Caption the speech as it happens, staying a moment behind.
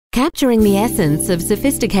Capturing the essence of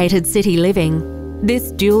sophisticated city living,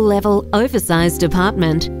 this dual-level, oversized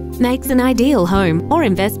apartment makes an ideal home or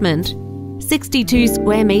investment. 62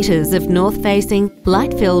 square metres of north-facing,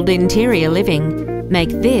 light-filled interior living make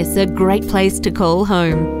this a great place to call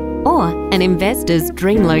home, or an investor's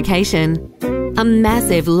dream location. A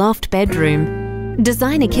massive loft bedroom,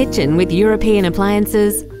 designer kitchen with European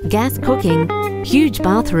appliances, gas cooking, huge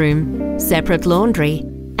bathroom, separate laundry,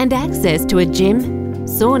 and access to a gym,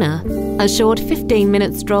 sauna, a short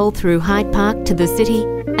 15-minute stroll through Hyde Park to the city,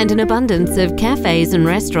 and an abundance of cafes and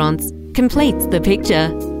restaurants completes the picture.